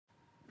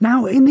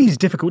Now, in these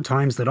difficult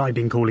times that I've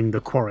been calling the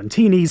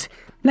quarantinis,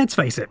 let's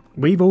face it,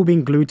 we've all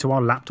been glued to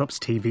our laptops,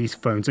 TVs,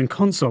 phones and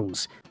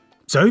consoles.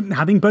 So,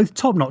 having both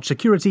top-notch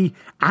security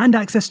and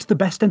access to the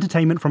best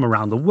entertainment from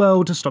around the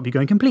world to stop you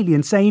going completely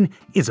insane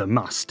is a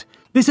must.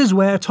 This is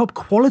where a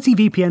top-quality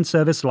VPN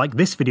service like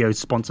this video's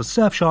sponsor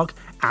Surfshark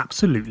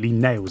absolutely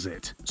nails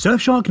it.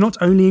 Surfshark not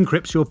only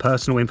encrypts your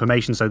personal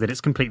information so that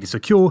it's completely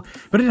secure,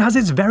 but it has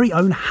its very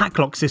own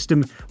hacklock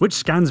system which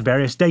scans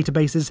various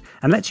databases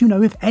and lets you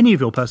know if any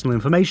of your personal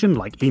information,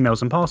 like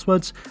emails and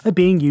passwords, are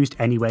being used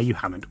anywhere you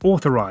haven't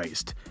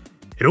authorized.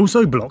 It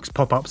also blocks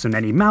pop-ups and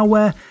any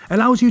malware,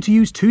 allows you to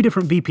use 2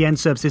 different VPN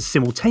services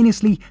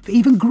simultaneously for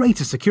even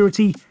greater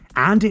security,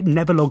 and it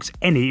never logs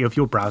any of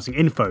your browsing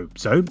info,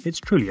 so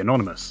it's truly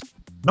anonymous.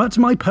 But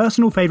my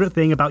personal favourite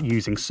thing about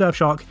using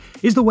Surfshark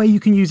is the way you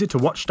can use it to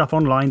watch stuff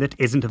online that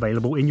isn't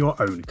available in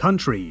your own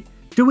country.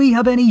 Do we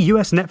have any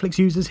US Netflix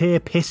users here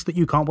pissed that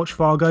you can't watch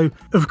Fargo?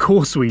 Of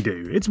course we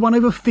do. It's won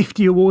over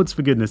 50 awards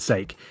for goodness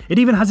sake. It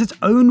even has its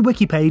own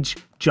wiki page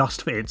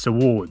just for its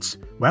awards.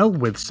 Well,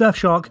 with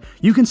Surfshark,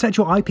 you can set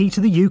your IP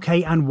to the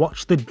UK and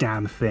watch the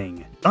damn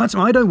thing. But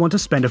I don't want to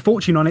spend a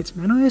fortune on it,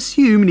 and I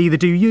assume neither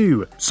do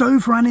you. So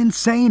for an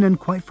insane and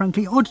quite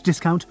frankly odd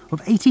discount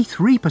of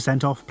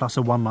 83% off plus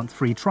a 1-month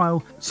free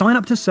trial, sign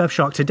up to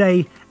Surfshark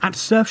today at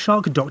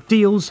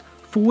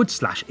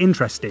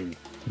surfshark.deals/interesting.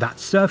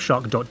 That's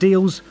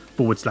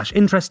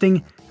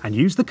surfshark.deals/interesting and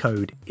use the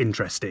code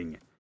INTERESTING.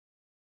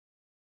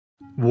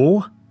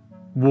 War?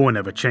 War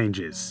never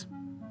changes.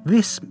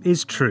 This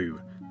is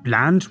true.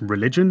 Land,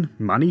 religion,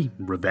 money,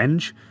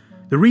 revenge.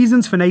 The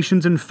reasons for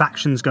nations and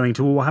factions going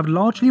to war have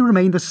largely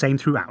remained the same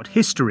throughout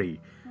history.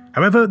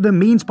 However, the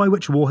means by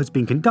which war has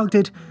been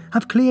conducted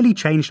have clearly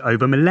changed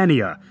over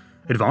millennia.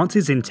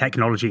 Advances in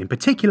technology in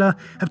particular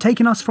have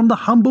taken us from the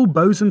humble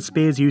bows and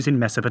spears used in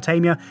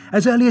Mesopotamia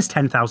as early as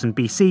 10,000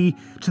 BC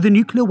to the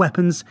nuclear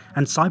weapons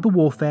and cyber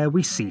warfare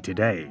we see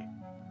today.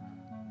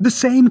 The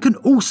same can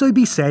also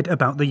be said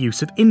about the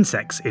use of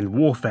insects in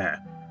warfare,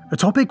 a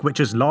topic which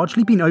has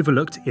largely been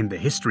overlooked in the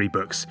history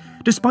books,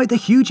 despite the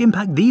huge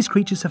impact these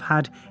creatures have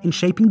had in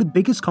shaping the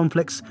biggest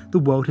conflicts the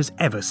world has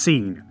ever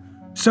seen.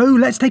 So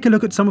let's take a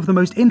look at some of the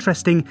most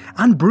interesting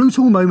and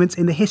brutal moments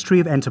in the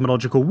history of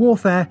entomological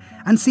warfare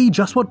and see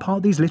just what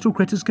part these little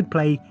critters could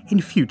play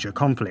in future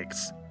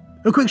conflicts.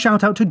 A quick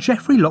shout out to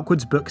Geoffrey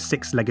Lockwood's book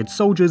 6-Legged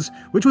Soldiers,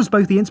 which was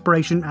both the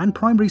inspiration and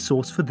primary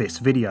source for this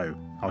video.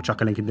 I'll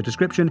chuck a link in the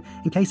description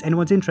in case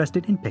anyone's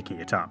interested in picking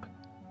it up.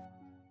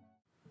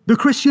 The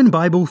Christian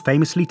Bible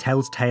famously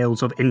tells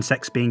tales of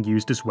insects being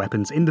used as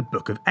weapons in the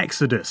book of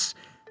Exodus.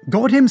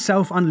 God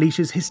himself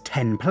unleashes his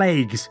 10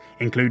 plagues,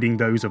 including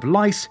those of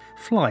lice,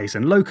 flies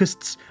and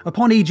locusts,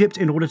 upon Egypt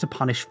in order to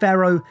punish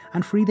Pharaoh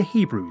and free the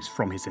Hebrews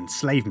from his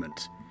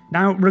enslavement.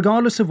 Now,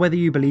 regardless of whether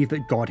you believe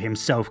that God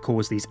himself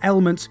caused these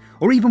ailments,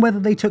 or even whether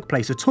they took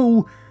place at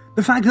all,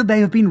 the fact that they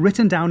have been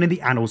written down in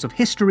the annals of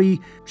history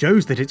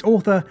shows that its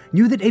author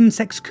knew that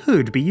insects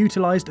could be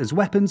utilised as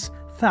weapons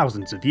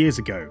thousands of years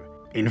ago.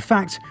 In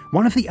fact,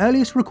 one of the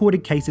earliest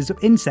recorded cases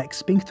of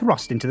insects being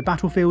thrust into the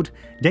battlefield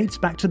dates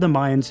back to the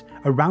Mayans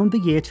around the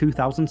year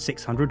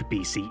 2600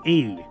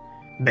 BCE.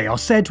 They are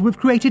said to have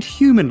created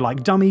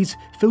human-like dummies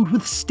filled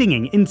with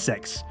stinging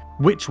insects,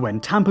 which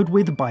when tampered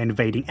with by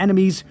invading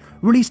enemies,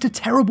 released a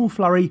terrible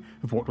flurry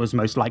of what was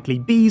most likely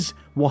bees,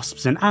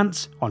 wasps and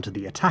ants onto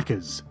the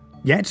attackers.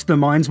 Yet the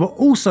Mayans were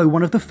also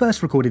one of the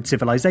first recorded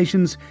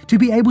civilizations to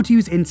be able to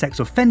use insects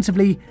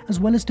offensively as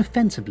well as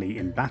defensively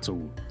in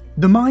battle.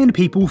 The Mayan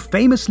people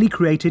famously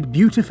created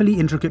beautifully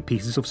intricate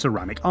pieces of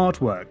ceramic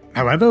artwork.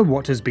 However,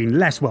 what has been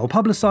less well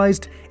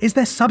publicised is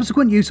their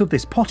subsequent use of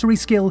this pottery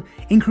skill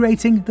in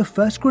creating the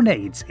first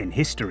grenades in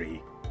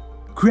history.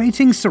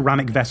 Creating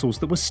ceramic vessels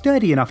that were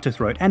sturdy enough to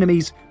throw at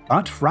enemies,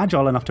 but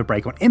fragile enough to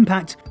break on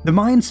impact, the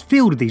Mayans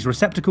filled these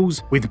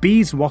receptacles with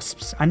bees,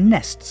 wasps, and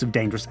nests of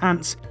dangerous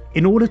ants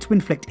in order to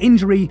inflict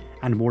injury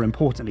and, more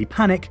importantly,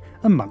 panic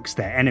amongst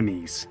their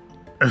enemies.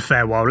 A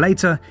fair while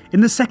later, in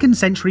the 2nd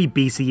century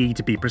BCE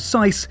to be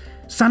precise,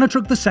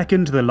 Sanatruk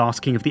II, the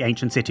last king of the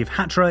ancient city of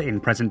Hatra in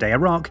present-day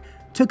Iraq,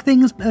 took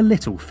things a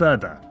little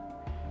further.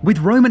 With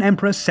Roman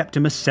Emperor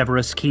Septimus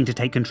Severus keen to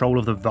take control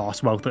of the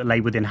vast wealth that lay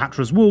within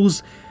Hatra's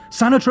walls,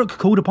 Sanatruk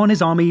called upon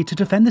his army to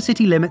defend the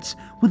city limits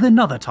with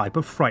another type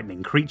of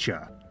frightening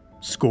creature: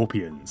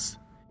 scorpions.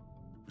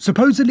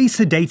 Supposedly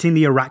sedating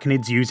the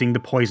arachnids using the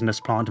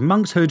poisonous plant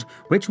monkshood,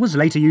 which was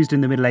later used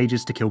in the Middle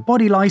Ages to kill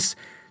body lice,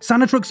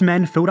 Sanatruk's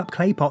men filled up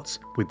clay pots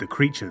with the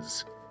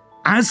creatures.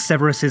 As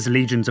Severus's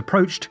legions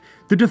approached,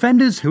 the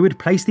defenders who had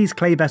placed these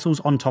clay vessels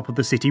on top of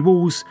the city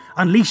walls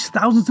unleashed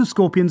thousands of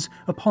scorpions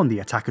upon the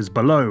attackers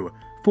below,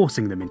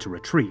 forcing them into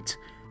retreat.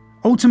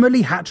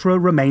 Ultimately,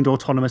 Hatra remained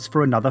autonomous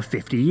for another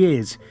 50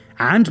 years,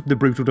 and the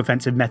brutal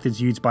defensive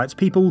methods used by its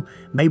people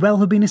may well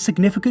have been a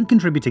significant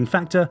contributing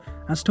factor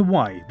as to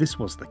why this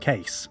was the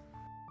case.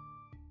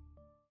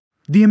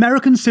 The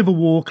American Civil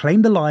War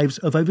claimed the lives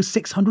of over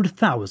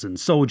 600,000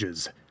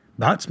 soldiers,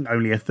 but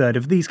only a third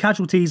of these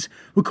casualties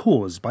were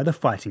caused by the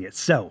fighting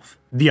itself.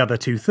 The other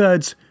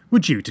 2/3 were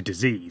due to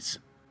disease.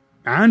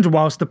 And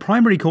whilst the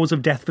primary cause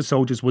of death for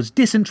soldiers was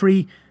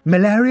dysentery,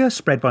 malaria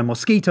spread by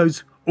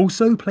mosquitoes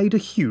also played a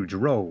huge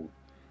role.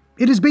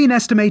 It has been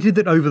estimated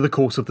that over the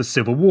course of the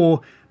Civil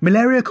War,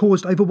 malaria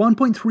caused over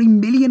 1.3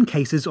 million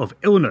cases of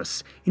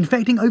illness,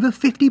 infecting over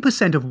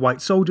 50% of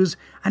white soldiers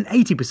and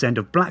 80%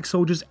 of black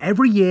soldiers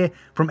every year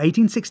from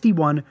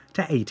 1861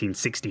 to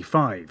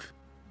 1865.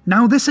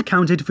 Now, this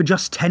accounted for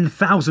just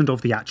 10,000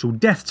 of the actual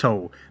death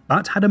toll,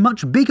 but had a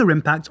much bigger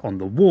impact on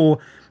the war,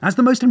 as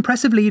the most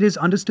impressive leaders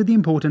understood the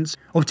importance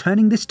of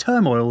turning this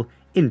turmoil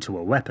into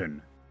a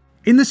weapon.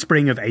 In the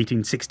spring of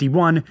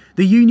 1861,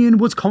 the Union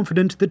was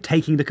confident that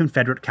taking the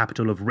Confederate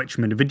capital of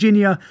Richmond,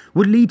 Virginia,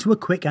 would lead to a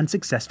quick and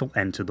successful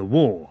end to the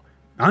war.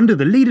 Under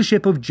the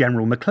leadership of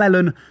General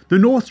McClellan, the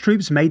North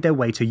troops made their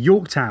way to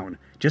Yorktown,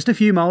 just a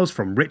few miles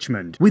from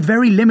Richmond, with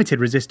very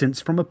limited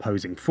resistance from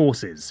opposing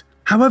forces.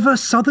 However,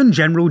 Southern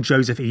General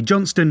Joseph E.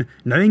 Johnston,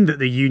 knowing that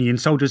the Union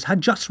soldiers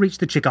had just reached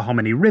the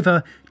Chickahominy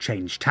River,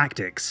 changed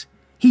tactics.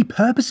 He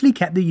purposely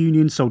kept the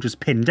Union soldiers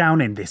pinned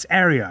down in this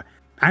area,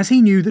 as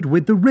he knew that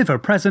with the river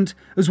present,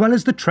 as well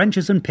as the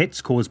trenches and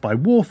pits caused by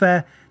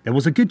warfare, there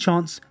was a good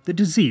chance that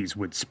disease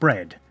would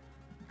spread.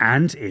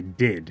 And it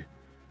did.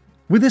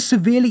 With a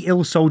severely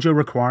ill soldier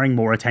requiring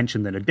more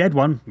attention than a dead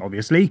one,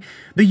 obviously,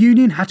 the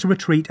Union had to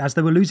retreat as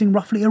they were losing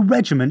roughly a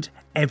regiment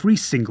every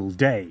single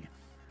day.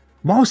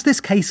 Whilst this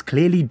case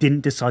clearly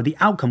didn't decide the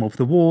outcome of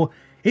the war,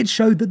 it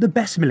showed that the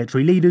best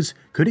military leaders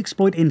could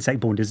exploit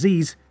insect-borne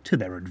disease to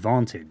their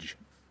advantage.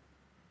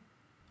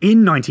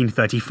 In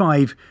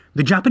 1935,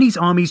 the Japanese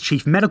Army's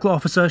chief medical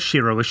officer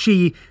Shiro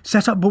Ishii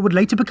set up what would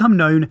later become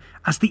known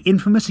as the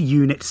infamous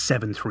Unit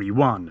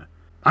 731.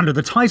 Under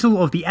the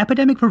title of the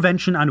Epidemic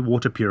Prevention and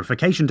Water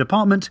Purification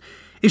Department,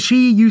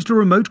 Ishii used a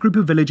remote group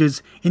of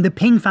villages in the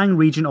Pingfang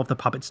region of the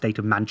puppet state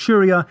of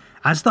Manchuria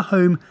as the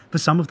home for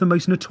some of the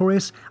most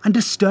notorious and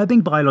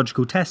disturbing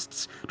biological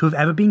tests to have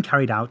ever been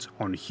carried out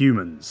on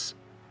humans.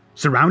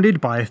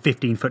 Surrounded by a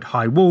 15-foot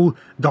high wall,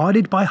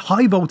 guarded by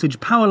high-voltage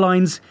power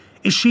lines,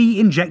 Ishii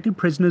injected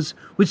prisoners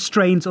with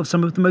strains of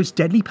some of the most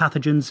deadly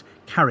pathogens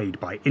carried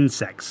by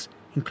insects,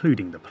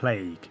 including the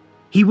plague.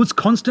 He was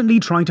constantly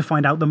trying to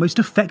find out the most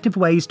effective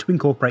ways to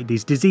incorporate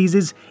these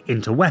diseases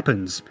into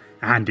weapons,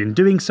 and in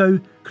doing so,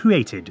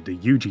 created the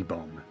Yuji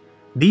bomb.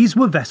 These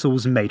were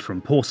vessels made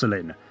from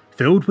porcelain,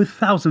 filled with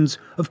thousands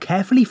of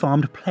carefully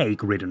farmed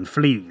plague-ridden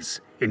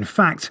fleas. In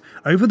fact,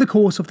 over the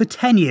course of the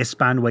 10-year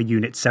span where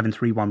Unit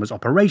 731 was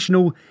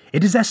operational,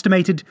 it is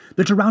estimated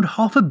that around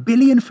 500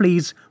 million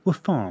fleas were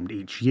farmed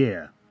each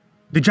year.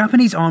 The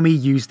Japanese army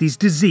used these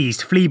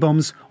diseased flea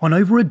bombs on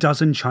over a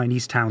dozen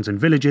Chinese towns and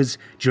villages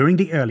during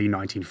the early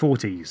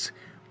 1940s,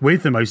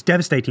 with the most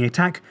devastating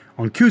attack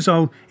on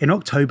Kuzhou in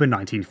October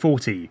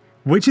 1940,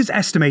 which is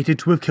estimated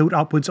to have killed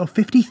upwards of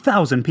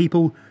 50,000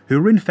 people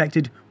who were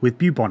infected with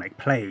bubonic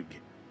plague.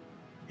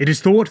 It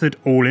is thought that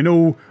all in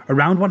all,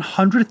 around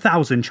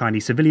 100,000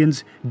 Chinese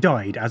civilians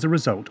died as a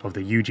result of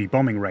the Yuji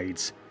bombing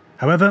raids.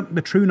 However,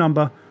 the true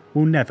number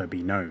will never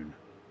be known.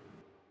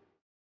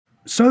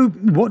 So,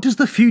 what does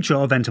the future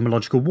of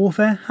entomological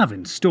warfare have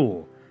in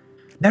store?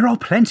 There are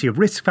plenty of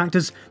risk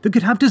factors that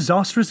could have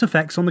disastrous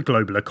effects on the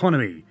global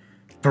economy.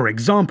 For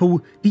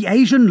example, the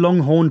Asian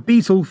longhorn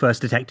beetle,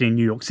 first detected in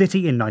New York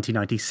City in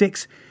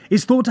 1996,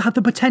 is thought to have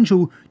the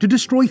potential to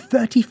destroy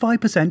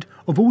 35%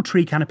 of all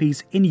tree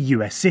canopies in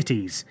US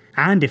cities,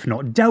 and if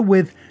not dealt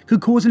with,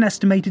 could cause an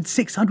estimated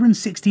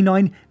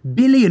 $669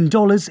 billion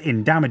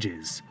in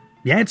damages.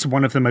 Yet,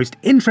 one of the most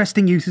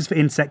interesting uses for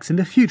insects in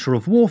the future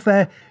of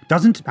warfare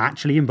doesn't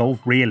actually involve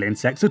real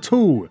insects at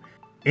all.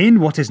 In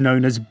what is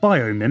known as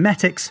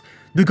biomimetics,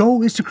 the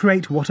goal is to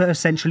create what are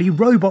essentially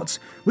robots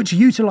which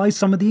utilise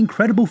some of the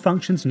incredible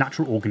functions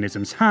natural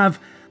organisms have,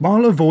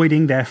 while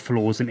avoiding their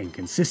flaws and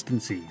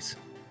inconsistencies.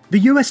 The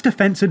US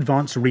Defense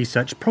Advanced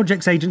Research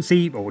Projects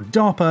Agency, or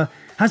DARPA,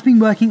 has been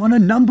working on a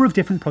number of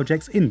different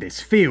projects in this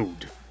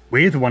field,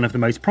 with one of the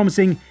most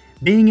promising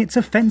being its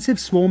Offensive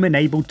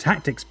Swarm-Enabled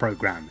Tactics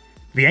program.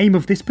 The aim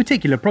of this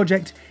particular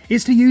project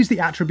is to use the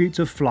attributes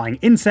of flying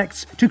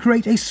insects to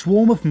create a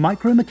swarm of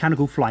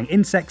micromechanical flying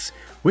insects,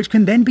 which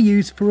can then be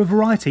used for a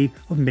variety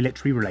of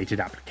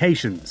military-related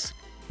applications.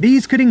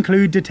 These could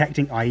include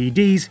detecting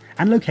IEDs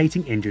and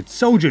locating injured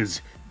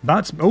soldiers,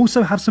 but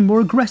also have some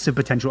more aggressive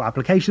potential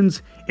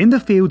applications in the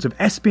fields of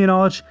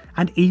espionage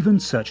and even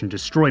search and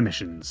destroy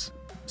missions.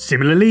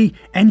 Similarly,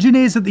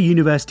 engineers at the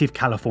University of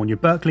California,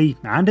 Berkeley,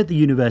 and at the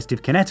University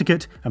of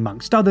Connecticut,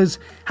 amongst others,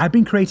 have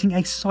been creating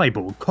a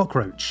cyborg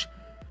cockroach.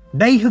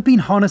 They have been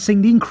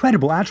harnessing the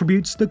incredible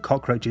attributes that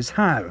cockroaches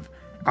have,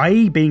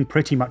 i.e. being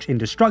pretty much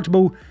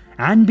indestructible,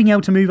 and being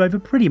able to move over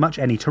pretty much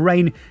any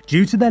terrain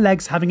due to their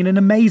legs having an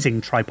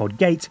amazing tripod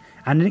gait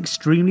and an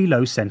extremely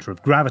low centre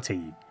of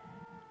gravity.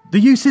 The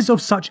uses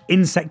of such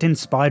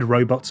insect-inspired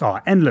robots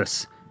are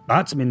endless,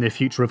 but in the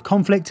future of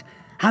conflict,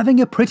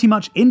 having a pretty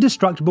much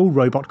indestructible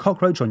robot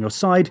cockroach on your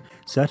side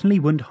certainly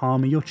wouldn't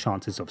harm your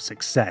chances of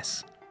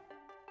success.